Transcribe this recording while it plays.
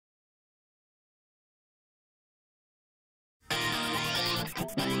I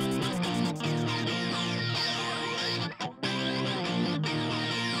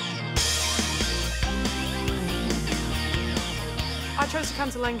chose to come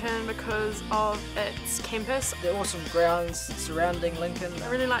to Lincoln because of its campus. The awesome grounds surrounding Lincoln. I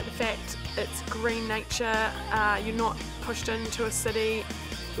really like the fact it's green nature, you're not pushed into a city.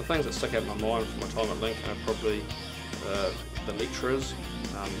 The things that stick out in my mind from my time at Lincoln are probably the lecturers.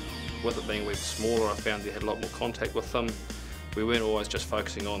 With it being a wee bit smaller, I found you had a lot more contact with them. We weren't always just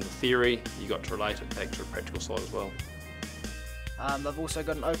focusing on the theory, you got to relate it back to the practical side as well. They've also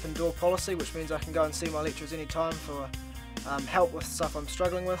got an open door policy, which means I can go and see my lecturers anytime for help with stuff I'm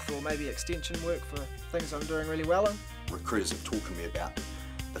struggling with, or maybe extension work for things I'm doing really well in. Recruiters have talked to me about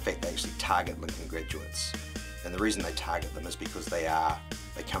the fact they actually target Lincoln graduates, and the reason they target them is because they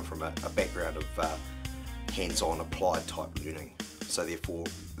come from a background of hands-on applied type learning, so therefore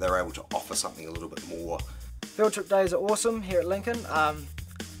they're able to offer something a little bit more. Field trip days are awesome here at Lincoln.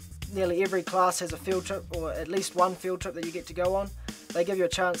 Nearly every class has a field trip, or at least one field trip that you get to go on. They give you a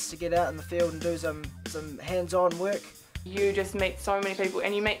chance to get out in the field and do some hands-on work. You just meet so many people,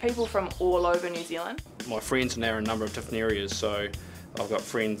 and you meet people from all over New Zealand. My friends are now in a number of different areas, so I've got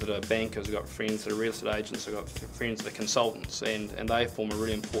friends that are bankers, I've got friends that are real estate agents, I've got friends that are consultants, and they form a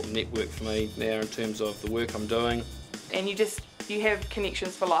really important network for me now in terms of the work I'm doing. And you have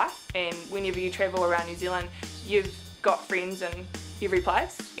connections for life, and whenever you travel around New Zealand, you've got friends in every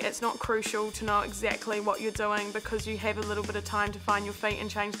place. It's not crucial to know exactly what you're doing because you have a little bit of time to find your feet and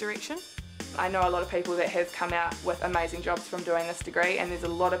change direction. I know a lot of people that have come out with amazing jobs from doing this degree, and there's a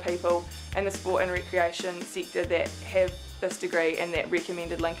lot of people in the sport and recreation sector that have this degree and that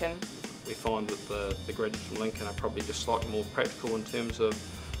recommended Lincoln. We find that the graduates from Lincoln are probably just slightly more practical in terms of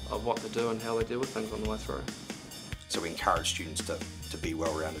what they do and how they deal with things on the way through. So we encourage students to be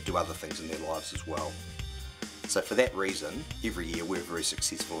well-rounded, do other things in their lives as well. So for that reason, every year we're very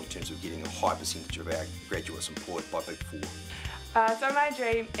successful in terms of getting a high percentage of our graduates employed by Big Four. So my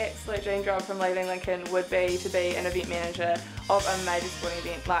absolute dream job from leaving Lincoln would be to be an event manager of a major sporting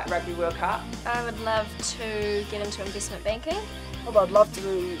event like Rugby World Cup. I would love to get into investment banking. Well, I'd love to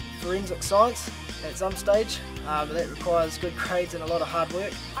do forensic science at some stage, but that requires good grades and a lot of hard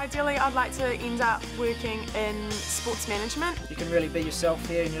work. Ideally, I'd like to end up working in sports management. You can really be yourself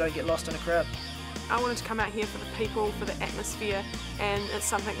here and you don't get lost in a crowd. I wanted to come out here for the people, for the atmosphere, and it's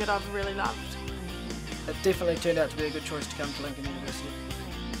something that I've really loved. It definitely turned out to be a good choice to come to Lincoln University.